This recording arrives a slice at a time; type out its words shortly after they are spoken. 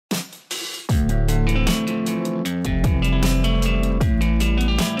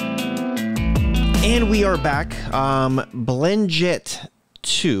And we are back. BlendJet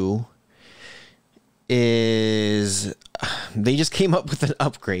 2 is, they just came up with an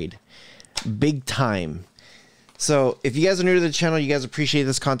upgrade. Big time. So if you guys are new to the channel, you guys appreciate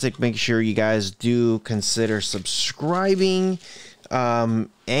this content, make sure you guys do consider subscribing. And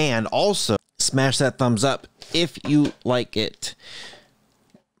also smash that thumbs up if you like it.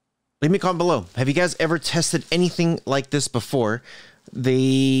 Leave me a comment below. Have you guys ever tested anything like this before?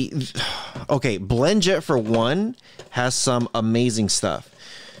 Okay, BlendJet for one has some amazing stuff.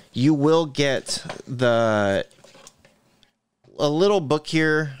 You will get a little book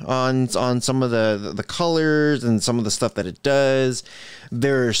here on some of the colors and some of the stuff that it does.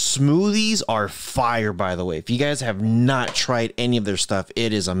 Their smoothies are fire, by the way. If you guys have not tried any of their stuff,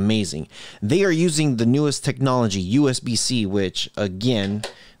 it is amazing. They are using the newest technology, USB-C, which again,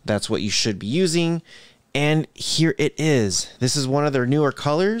 that's what you should be using. And here it is. This is one of their newer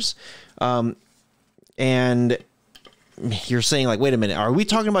colors. And you're saying like, wait a minute, are we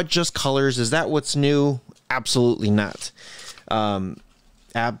talking about just colors? Is that what's new? Absolutely not.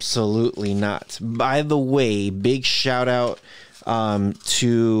 Absolutely not. By the way, big shout out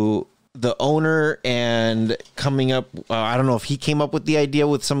to the owner and coming up. I don't know if he came up with the idea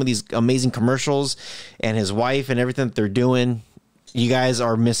with some of these amazing commercials, and his wife and everything that they're doing. You guys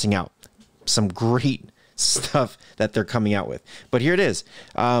are missing out. Some great stuff that they're coming out with. But here it is.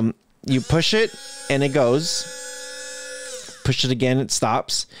 You push it and it goes. Push it again, it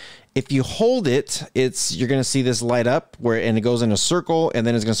stops. If you hold it, you're going to see this light up and it goes in a circle, and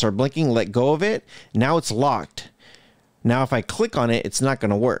then it's going to start blinking. Let go of it. Now it's locked. Now if I click on it, it's not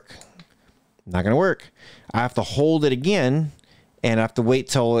going to work. Not going to work. I have to hold it again, and I have to wait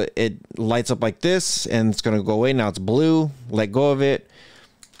till it lights up like this, and it's going to go away. Now it's blue. Let go of it,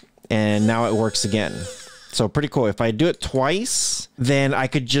 and now it works again. So pretty cool. If I do it twice, then I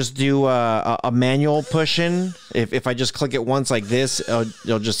could just do a manual push in. If I just click it once like this,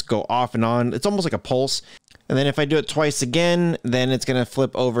 it'll just go off and on. It's almost like a pulse. And then if I do it twice again, then it's going to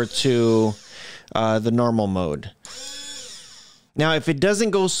flip over to the normal mode. Now, if it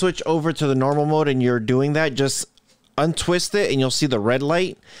doesn't go switch over to the normal mode and you're doing that, just untwist it and you'll see the red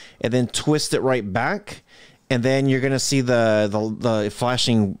light, and then twist it right back. And then you're going to see the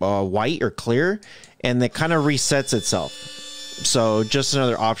flashing white or clear, and it kind of resets itself. So just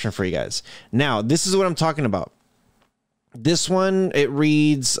another option for you guys. Now, this is what I'm talking about. This one, it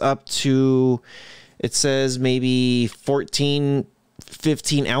reads up to, it says maybe 14,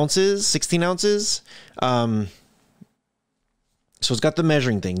 15 ounces, 16 ounces. So it's got the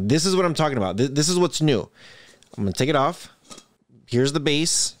measuring thing. This is what I'm talking about. This is what's new. I'm going to take it off. Here's the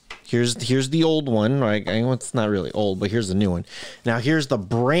base. Here's the old one, right? I know it's not really old, but here's the new one. Now here's the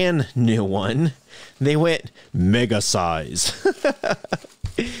brand new one. They went mega size.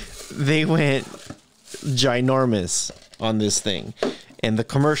 They went ginormous on this thing. And the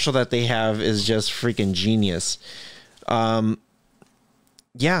commercial that they have is just freaking genius.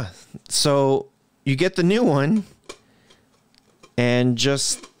 Yeah, so you get the new one, and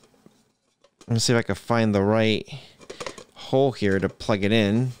just, let me see if I can find the right hole here to plug it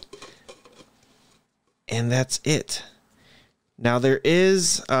in. And that's it. Now there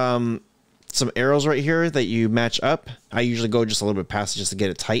is some arrows right here that you match up. I usually go just a little bit past it just to get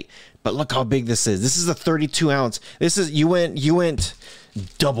it tight. But look how big this is. This is a 32 ounce. This is, you went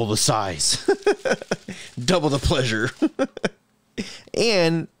double the size. Double the pleasure.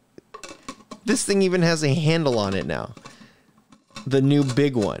 And this thing even has a handle on it now. The new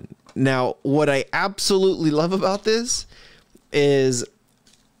big one. Now, what I absolutely love about this is,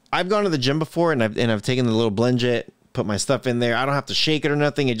 I've gone to the gym before, and I've taken the little BlendJet, put my stuff in there. I don't have to shake it or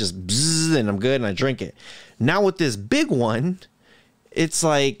nothing. It just bzzz, and I'm good, and I drink it. Now with this big one, it's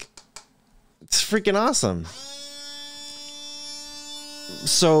like, it's freaking awesome.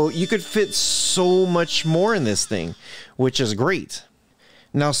 So you could fit so much more in this thing, which is great.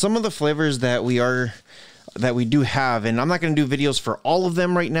 Now, some of the flavors that we do have, and I'm not going to do videos for all of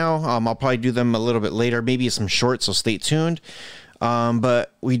them right now. I'll probably do them a little bit later, maybe some shorts, so stay tuned.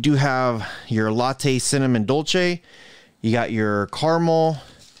 But we do have your latte cinnamon dolce. You got your caramel.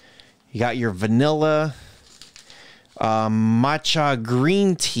 You got your vanilla. Matcha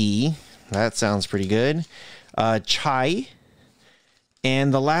green tea. That sounds pretty good. Chai.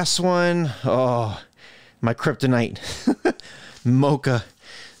 And the last one, oh, my kryptonite. Mocha.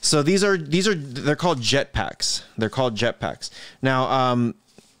 So they're called jet packs. They're called jet packs. Now,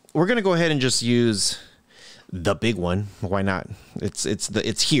 we're going to go ahead and just use the big one. Why not?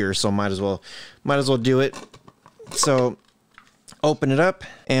 It's here, so might as well do it. So open it up,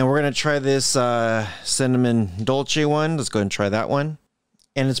 and we're gonna try this cinnamon dolce one. Let's go ahead and try that one.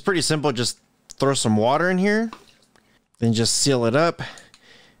 And it's pretty simple. Just throw some water in here, then just seal it up.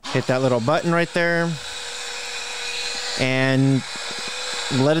 Hit that little button right there and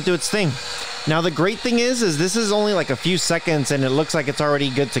let it do its thing. Now the great thing is this is only like a few seconds and it looks like it's already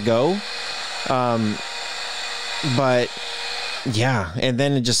good to go. But yeah, and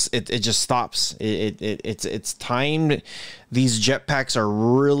then it just stops. It's timed. These jetpacks are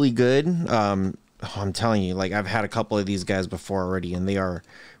really good. I'm telling you, like, I've had a couple of these guys before already, and they are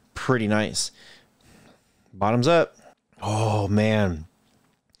pretty nice. Bottoms up. Oh man,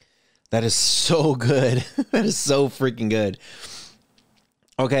 that is so good. That is so freaking good.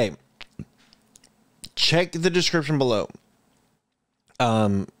 Okay, check the description below.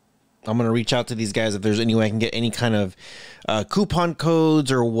 I'm going to reach out to these guys if there's any way I can get any kind of coupon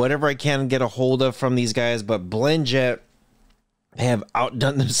codes or whatever I can get a hold of from these guys. But BlendJet have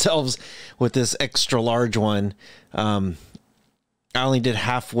outdone themselves with this extra large one. I only did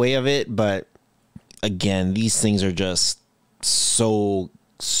halfway of it, but again, these things are just so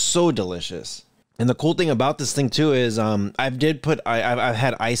delicious. And the cool thing about this thing too is I've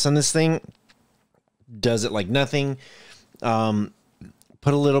had ice on this thing. Does it like nothing.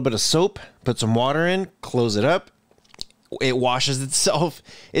 Put a little bit of soap, put some water in, close it up. It washes itself.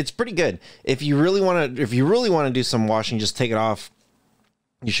 It's pretty good. If you really want to do some washing, just take it off.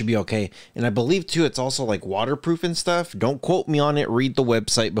 You should be okay. And I believe too, it's also like waterproof and stuff. Don't quote me on it. Read the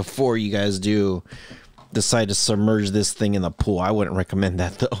website before you guys do decide to submerge this thing in the pool. I wouldn't recommend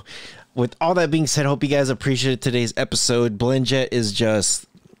that though. With all that being said, hope you guys appreciated today's episode. BlendJet is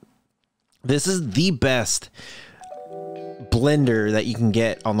this is the best blender that you can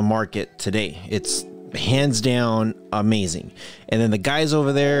get on the market today. It's hands down amazing. And then the guys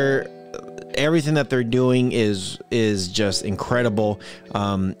over there, everything that they're doing is just incredible.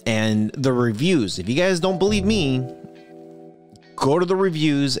 And the reviews, if you guys don't believe me, go to the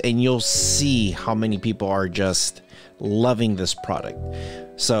reviews and you'll see how many people are just loving this product.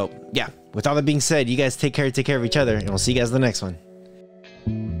 So yeah, with all that being said, you guys take care of each other, and we'll see you guys in the next one.